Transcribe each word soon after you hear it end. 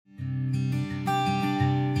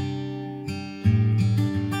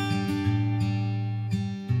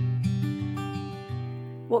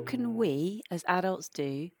What can we as adults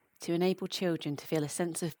do to enable children to feel a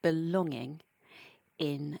sense of belonging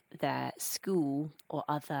in their school or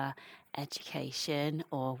other education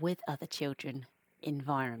or with other children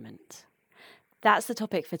environment? That's the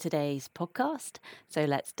topic for today's podcast. So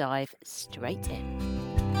let's dive straight in.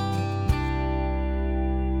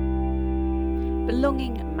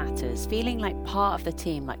 Belonging matters, feeling like part of the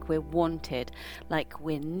team, like we're wanted, like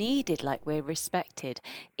we're needed, like we're respected,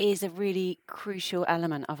 is a really crucial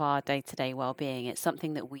element of our day-to-day well-being. It's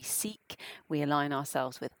something that we seek, we align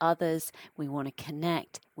ourselves with others, we want to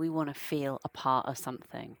connect, we want to feel a part of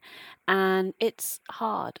something. And it's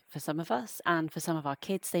hard for some of us and for some of our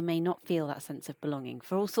kids. They may not feel that sense of belonging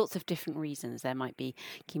for all sorts of different reasons. There might be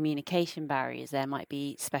communication barriers, there might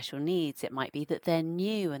be special needs, it might be that they're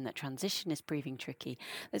new and that transition is proving tricky.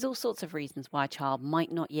 There's all sorts of reasons why a child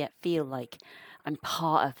might not yet feel like I'm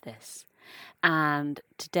part of this. And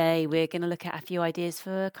today we're going to look at a few ideas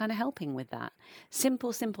for kind of helping with that.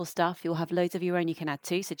 Simple stuff. You'll have loads of your own you can add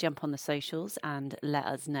too, so jump on the socials and let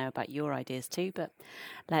us know about your ideas too, but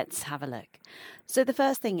let's have a look. So the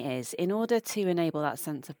first thing is, in order to enable that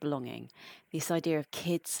sense of belonging, this idea of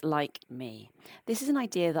kids like me. This is an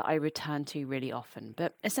idea that I return to really often,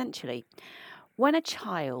 but essentially, when a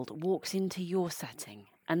child walks into your setting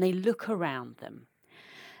and they look around them,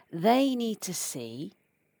 they need to see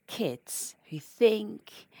kids who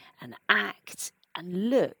think and act and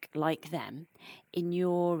look like them in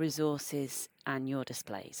your resources and your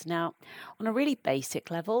displays. Now, on a really basic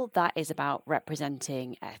level, that is about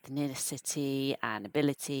representing ethnicity and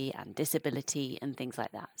ability and disability and things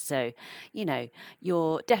like that. So,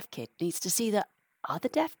 your deaf kid needs to see that other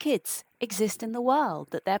deaf kids exist in the world,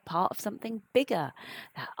 that they're part of something bigger,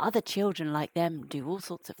 that other children like them do all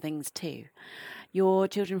sorts of things too. Your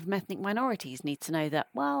children from ethnic minorities need to know that,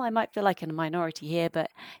 well, I might feel like a minority here,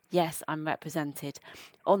 but yes, I'm represented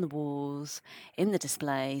on the walls, in the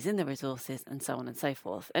displays, in the resources, and so on and so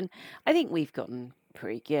forth. And I think we've gotten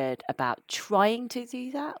pretty good about trying to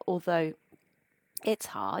do that, although it's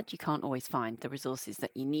hard. You can't always find the resources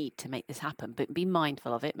that you need to make this happen, but be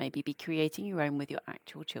mindful of it. Maybe be creating your own with your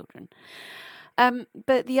actual children.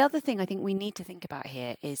 But the other thing I think we need to think about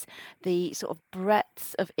here is the sort of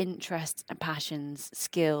breadth of interests and passions,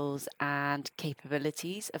 skills and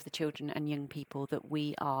capabilities of the children and young people that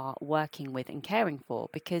we are working with and caring for.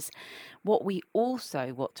 Because what we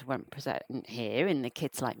also want to represent here in the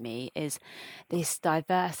Kids Like Me is this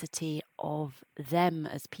diversity of them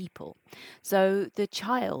as people. So the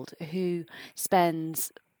child who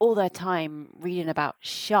spends all their time reading about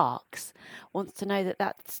sharks wants to know that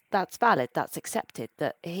that's valid, that's accepted,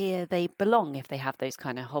 that here they belong if they have those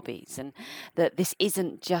kind of hobbies, and that this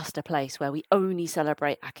isn't just a place where we only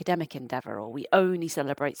celebrate academic endeavour or we only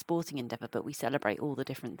celebrate sporting endeavour, but we celebrate all the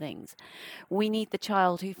different things. We need the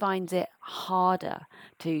child who finds it harder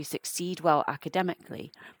to succeed well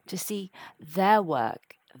academically to see their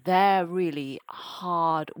work, their really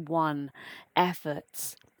hard-won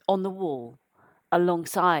efforts on the wall,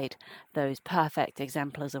 alongside those perfect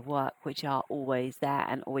exemplars of work which are always there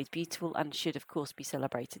and always beautiful and should of course be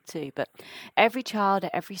celebrated too. But every child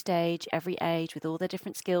at every stage, every age, with all their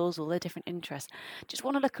different skills, all their different interests, just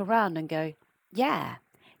want to look around and go, yeah,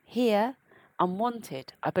 here I'm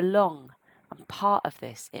wanted, I belong, I'm part of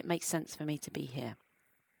this, it makes sense for me to be here.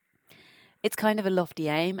 It's kind of a lofty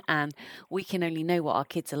aim, and we can only know what our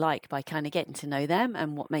kids are like by kind of getting to know them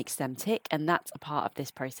and what makes them tick, and that's a part of this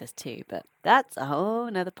process too. But that's a whole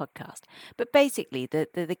nother podcast. But basically,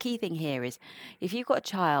 the key thing here is if you've got a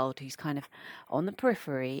child who's kind of on the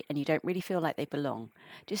periphery and you don't really feel like they belong,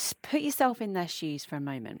 just put yourself in their shoes for a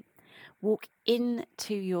moment. Walk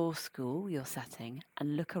into your school, your setting,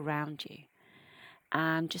 and look around you.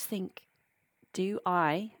 And just think, do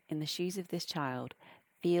I, in the shoes of this child,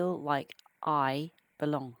 feel like I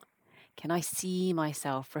belong? Can I see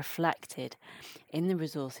myself reflected in the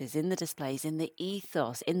resources, in the displays, in the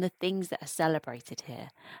ethos, in the things that are celebrated here?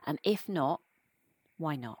 And if not,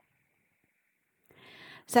 why not?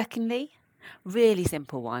 Secondly, really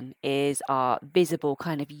simple one is our visible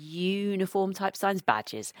kind of uniform type signs,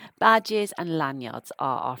 badges. Badges and lanyards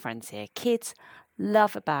are our friends here. Kids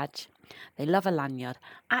love a badge. They love a lanyard.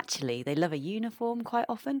 Actually, they love a uniform quite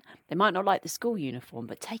often. They might not like the school uniform,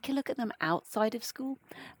 but take a look at them outside of school,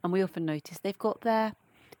 and we often notice they've got their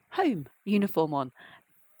home uniform on.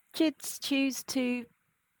 Kids choose to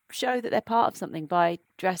show that they're part of something by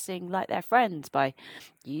dressing like their friends, by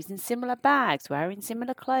using similar bags, wearing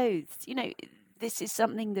similar clothes. This is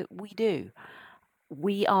something that we do.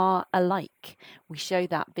 We are alike. We show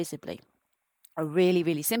that visibly. A really,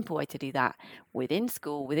 really simple way to do that within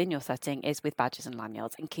school, within your setting, is with badges and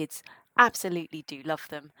lanyards. And kids absolutely do love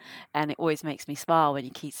them. And it always makes me smile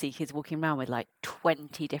when see kids walking around with like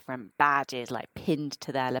 20 different badges like pinned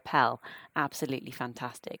to their lapel. Absolutely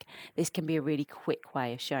fantastic. This can be a really quick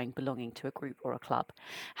way of showing belonging to a group or a club.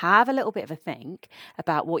 Have a little bit of a think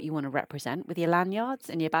about what you want to represent with your lanyards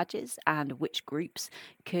and your badges and which groups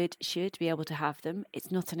should be able to have them.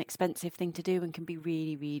 It's not an expensive thing to do and can be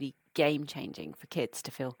really, really game changing for kids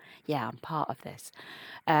to feel, yeah, I'm part of this.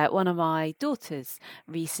 One of my daughters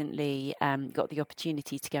recently got the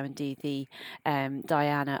opportunity to go and do the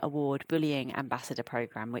Diana Award Bullying Ambassador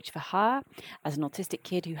Program, which for her, as an autistic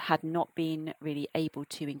kid who had not been really able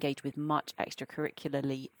to engage with much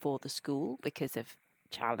extracurricularly for the school because of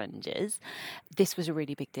challenges, this was a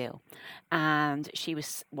really big deal. And she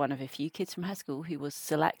was one of a few kids from her school who was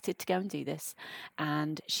selected to go and do this,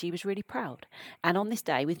 and she was really proud. And on this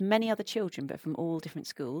day, with many other children but from all different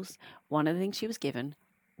schools, one of the things she was given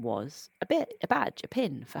was a badge, a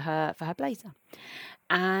pin for her blazer.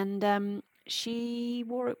 And she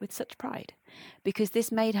wore it with such pride because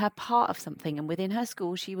this made her part of something. And within her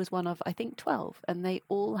school, she was one of, I think, 12, and they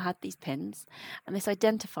all had these pins, and this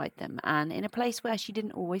identified them. And in a place where she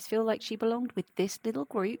didn't always feel like she belonged, with this little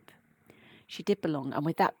group, she did belong. And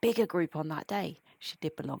with that bigger group on that day, she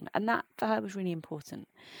did belong. And that for her was really important.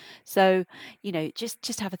 So,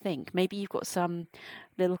 just have a think. Maybe you've got some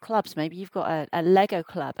little clubs. Maybe you've got a Lego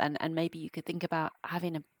club, and maybe you could think about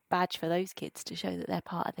having a badge for those kids to show that they're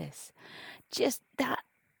part of this. Just that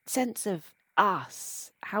sense of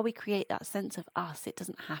us, how we create that sense of us. It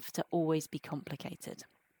doesn't have to always be complicated.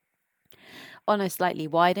 On a slightly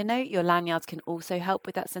wider note, your lanyards can also help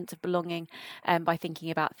with that sense of belonging by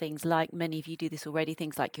thinking about things like, many of you do this already,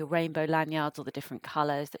 things like your rainbow lanyards or the different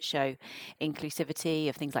colours that show inclusivity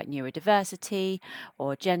of things like neurodiversity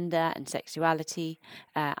or gender and sexuality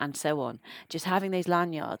and so on. Just having those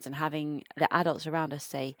lanyards and having the adults around us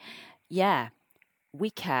say, yeah, we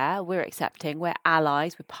care, we're accepting, we're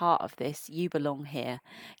allies, we're part of this, you belong here,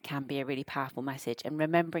 can be a really powerful message. And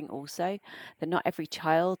remembering also that not every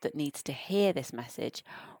child that needs to hear this message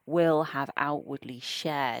will have outwardly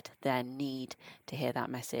shared their need to hear that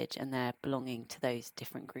message and their belonging to those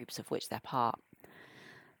different groups of which they're part.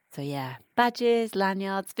 So yeah, badges,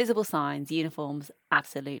 lanyards, visible signs, uniforms,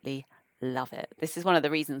 absolutely love it. This is one of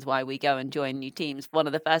the reasons why we go and join new teams. One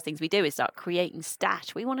of the first things we do is start creating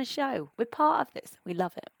stash. We want to show we're part of this. We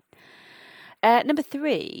love it. Number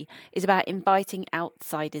 3 is about inviting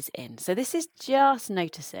outsiders in. So this is just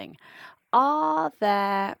noticing, are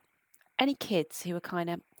there any kids who are kind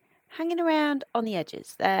of hanging around on the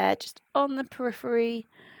edges? They're just on the periphery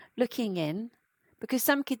looking in, because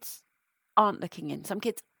some kids aren't looking in. Some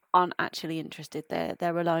kids aren't actually interested.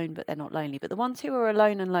 They're alone, but they're not lonely. But the ones who are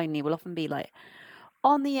alone and lonely will often be like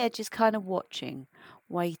on the edges, kind of watching,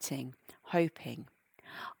 waiting, hoping.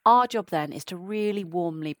 Our job then is to really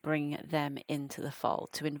warmly bring them into the fold,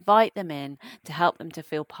 to invite them in, to help them to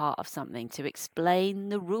feel part of something, to explain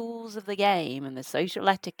the rules of the game and the social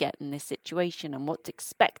etiquette in this situation and what's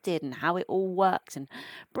expected and how it all works, and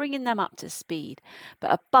bringing them up to speed.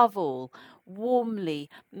 But above all, warmly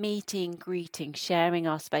meeting, greeting, sharing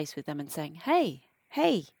our space with them and saying, hey,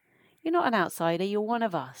 you're not an outsider, you're one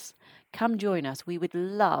of us. Come join us. We would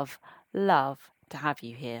love to have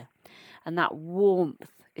you here. And that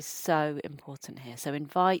warmth is so important here. So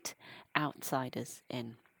invite outsiders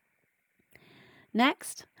in.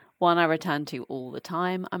 Next, one I return to all the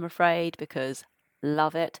time, I'm afraid, because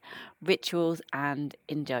love it, rituals and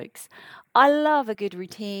in-jokes. I love a good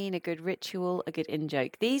routine, a good ritual, a good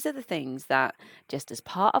in-joke. These are the things that, just as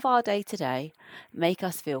part of our day-to-day, make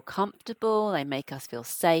us feel comfortable, they make us feel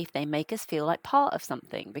safe, they make us feel like part of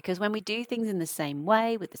something. Because when we do things in the same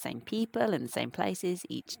way, with the same people, in the same places,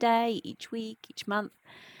 each day, each week, each month,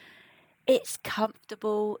 it's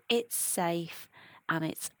comfortable, it's safe, and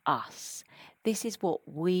it's us. This is what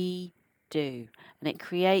we do, and it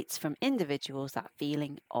creates from individuals that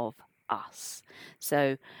feeling of us.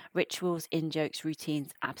 So rituals, in-jokes,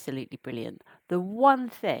 routines, absolutely brilliant. The one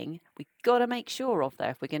thing we've got to make sure of, though,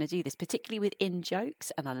 if we're going to do this, particularly with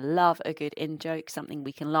in-jokes, and I love a good in-joke, something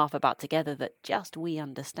we can laugh about together that just we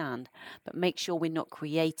understand, but make sure we're not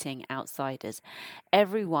creating outsiders.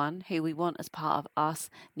 Everyone who we want as part of us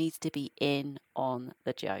needs to be in on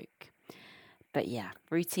the joke. But yeah,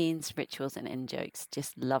 routines, rituals, and in-jokes,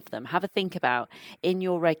 just love them. Have a think about in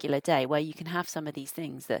your regular day where you can have some of these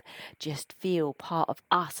things that just feel part of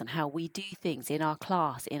us and how we do things in our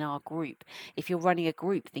class, in our group. If you're running a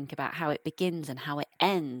group, think about how it begins and how it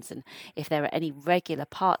ends, and if there are any regular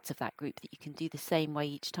parts of that group that you can do the same way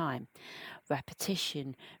each time.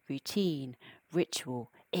 Repetition, routine, ritual,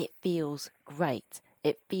 it feels great.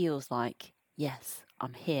 It feels like, yes,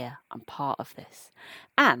 I'm here, I'm part of this.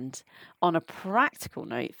 And on a practical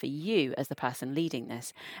note for you as the person leading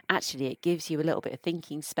this, actually it gives you a little bit of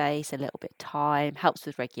thinking space, a little bit of time, helps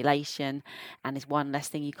with regulation, and is one less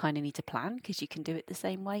thing you kind of need to plan because you can do it the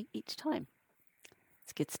same way each time.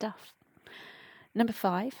 It's good stuff. Number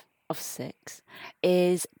 5 of 6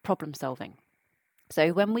 is problem solving.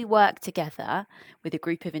 So when we work together with a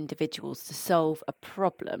group of individuals to solve a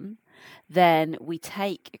problem, then we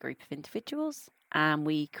take a group of individuals and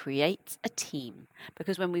we create a team.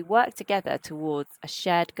 Because when we work together towards a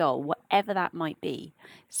shared goal, whatever that might be,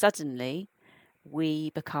 suddenly we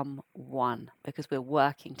become one because we're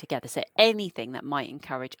working together. So anything that might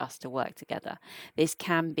encourage us to work together. This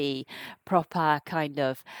can be proper kind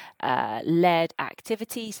of led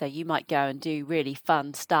activity. So you might go and do really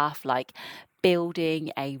fun stuff like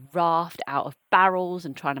building a raft out of barrels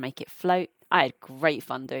and trying to make it float. I had great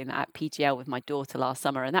fun doing that at PGL with my daughter last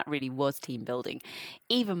summer, and that really was team building.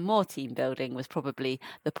 Even more team building was probably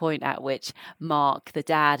the point at which Mark, the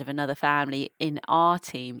dad of another family in our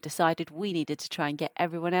team, decided we needed to try and get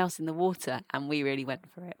everyone else in the water, and we really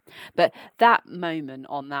went for it. But that moment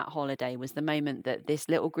on that holiday was the moment that this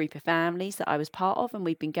little group of families that I was part of, and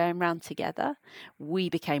we'd been going around together, we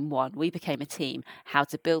became one. We became a team. How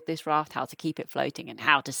to build this raft, how to keep it floating, and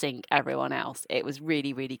how to sink everyone else. It was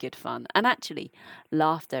really, really good fun. And actually,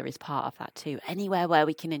 laughter is part of that too. Anywhere where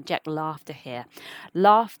we can inject laughter here.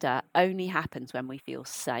 Laughter only happens when we feel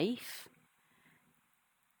safe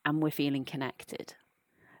and we're feeling connected.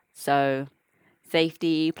 So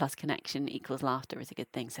safety plus connection equals laughter is a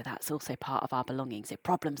good thing. So that's also part of our belonging. So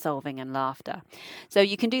problem solving and laughter. So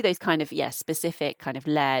you can do those kind of, specific kind of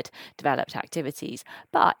led, developed activities,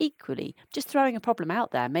 but equally just throwing a problem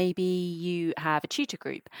out there. Maybe you have a tutor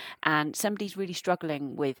group and somebody's really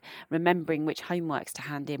struggling with remembering which homeworks to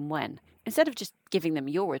hand in when. Instead of just giving them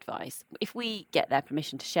your advice, if we get their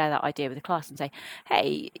permission to share that idea with the class and say,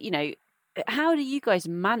 hey, how do you guys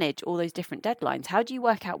manage all those different deadlines? How do you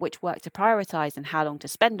work out which work to prioritize and how long to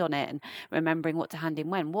spend on it and remembering what to hand in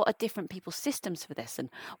when? What are different people's systems for this and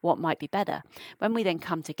what might be better? When we then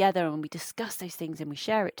come together and we discuss those things and we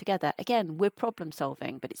share it together, again, we're problem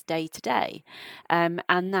solving, but it's day to day. And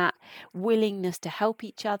that willingness to help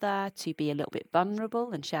each other, to be a little bit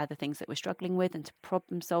vulnerable and share the things that we're struggling with and to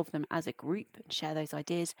problem solve them as a group and share those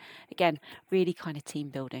ideas, again, really kind of team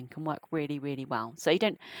building can work really, really well. So you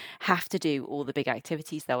don't have to do all the big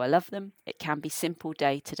activities, though I love them. It can be simple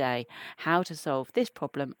day to day. How to solve this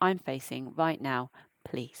problem I'm facing right now,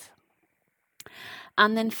 please.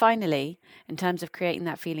 And then finally, in terms of creating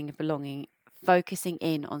that feeling of belonging, focusing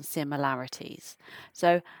in on similarities.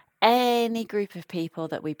 So any group of people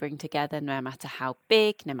that we bring together, no matter how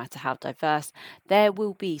big, no matter how diverse, there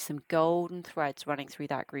will be some golden threads running through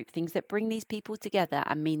that group, things that bring these people together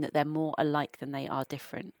and mean that they're more alike than they are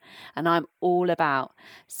different. And I'm all about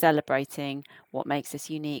celebrating what makes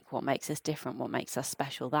us unique, what makes us different, what makes us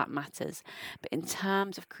special. That matters. But in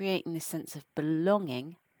terms of creating this sense of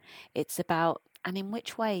belonging, it's about, and in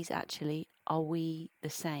which ways actually are we the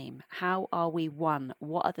same? How are we one?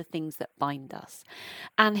 What are the things that bind us?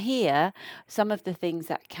 And here, some of the things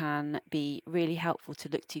that can be really helpful to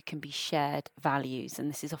look to can be shared values. And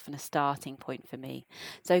this is often a starting point for me.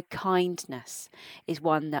 So kindness is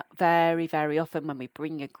one that very, very often when we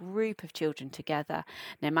bring a group of children together,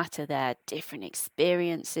 no matter their different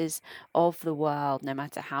experiences of the world, no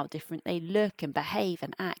matter how different they look and behave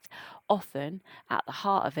and act, often at the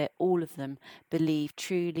heart of it, all of them believe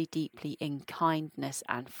truly deeply in kindness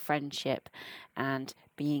and friendship and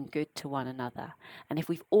being good to one another. And if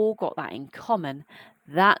we've all got that in common,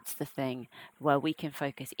 that's the thing where we can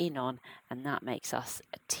focus in on, and that makes us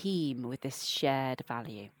a team with this shared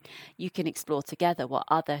value. You can explore together what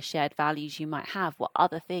other shared values you might have, what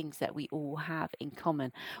other things that we all have in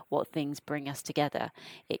common, what things bring us together.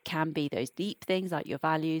 It can be those deep things like your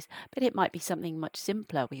values, but it might be something much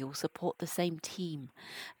simpler. We all support the same team.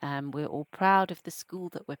 We're all proud of the school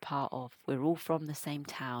that we're part of. We're all from the same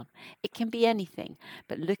town. It can be anything,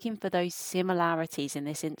 but looking for those similarities in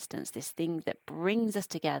this instance, this thing that brings us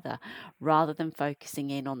together rather than focusing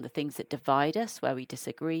in on the things that divide us where we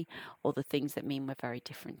disagree or the things that mean we're very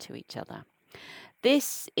different to each other.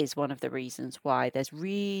 This is one of the reasons why there's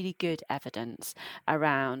really good evidence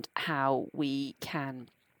around how we can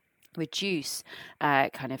reduce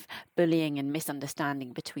kind of bullying and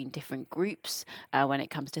misunderstanding between different groups when it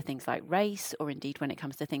comes to things like race or indeed when it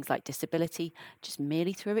comes to things like disability, just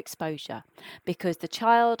merely through exposure. Because the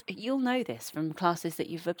child, you'll know this from classes that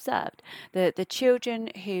you've observed, the children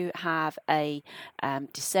who have a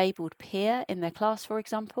disabled peer in their class, for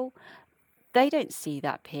example, They don't see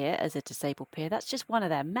that peer as a disabled peer. That's just one of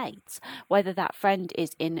their mates. Whether that friend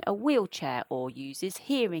is in a wheelchair or uses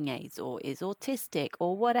hearing aids or is autistic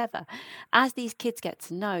or whatever. As these kids get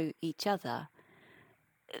to know each other,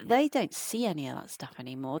 they don't see any of that stuff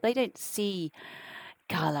anymore. They don't see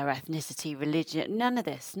colour, ethnicity, religion, none of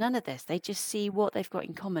this. They just see what they've got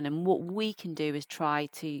in common. And what we can do is try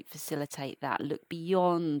to facilitate that, look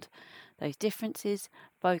beyond those differences,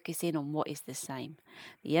 focus in on what is the same.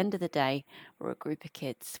 At the end of the day, we're a group of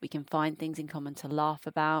kids. We can find things in common to laugh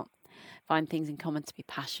about, find things in common to be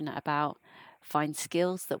passionate about, find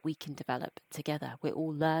skills that we can develop together. We're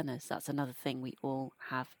all learners. That's another thing we all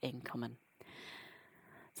have in common.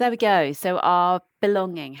 So there we go. So our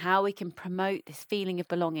belonging, how we can promote this feeling of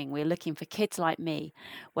belonging. We're looking for kids like me.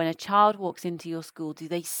 When a child walks into your school, do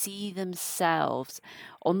they see themselves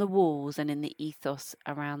on the walls and in the ethos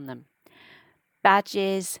around them?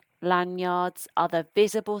 Badges, lanyards, other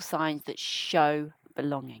visible signs that show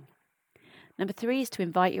belonging. Number 3 is to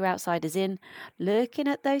invite your outsiders in, looking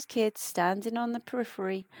at those kids standing on the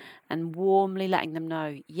periphery and warmly letting them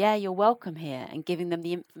know, yeah, you're welcome here, and giving them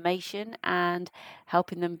the information and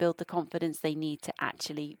helping them build the confidence they need to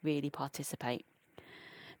actually really participate.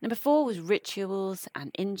 Number 4 was rituals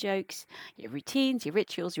and in-jokes. Your routines, your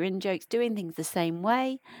rituals, your in-jokes, doing things the same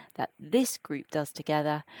way that this group does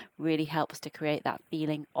together really helps to create that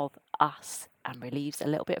feeling of us and relieves a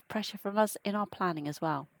little bit of pressure from us in our planning as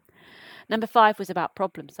well. Number 5 was about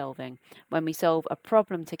problem solving. When we solve a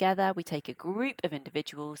problem together, we take a group of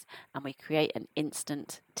individuals and we create an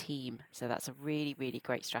instant team. So that's a really, really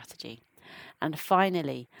great strategy. And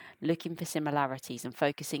finally, looking for similarities and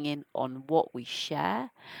focusing in on what we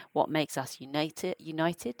share, what makes us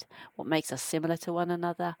united, what makes us similar to one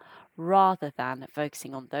another, rather than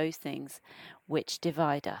focusing on those things which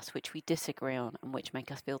divide us, which we disagree on, and which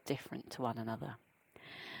make us feel different to one another.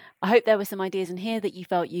 I hope there were some ideas in here that you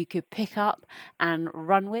felt you could pick up and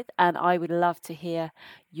run with, and I would love to hear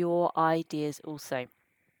your ideas also.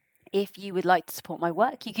 If you would like to support my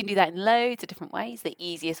work, you can do that in loads of different ways. The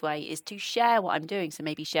easiest way is to share what I'm doing. So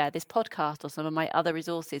maybe share this podcast or some of my other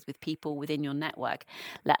resources with people within your network.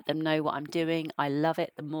 Let them know what I'm doing. I love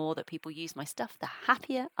it. The more that people use my stuff, the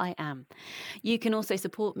happier I am. You can also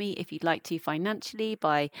support me if you'd like to financially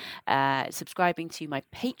by subscribing to my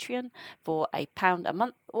Patreon for £1 a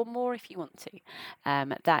month or more if you want to.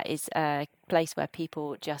 That is a place where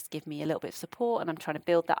people just give me a little bit of support, and I'm trying to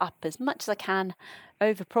build that up as much as I can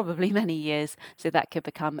over probably many years, so that could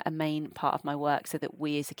become a main part of my work, so that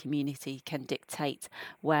we as a community can dictate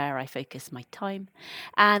where I focus my time.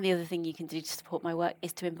 And the other thing you can do to support my work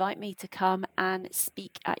is to invite me to come and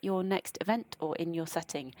speak at your next event or in your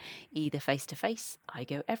setting, either face to face, I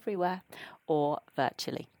go everywhere, or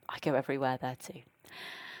virtually, I go everywhere there too.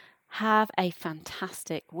 Have a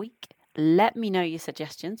fantastic week. Let me know your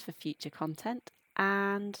suggestions for future content,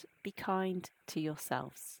 and be kind to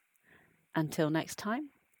yourselves. Until next time,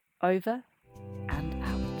 over and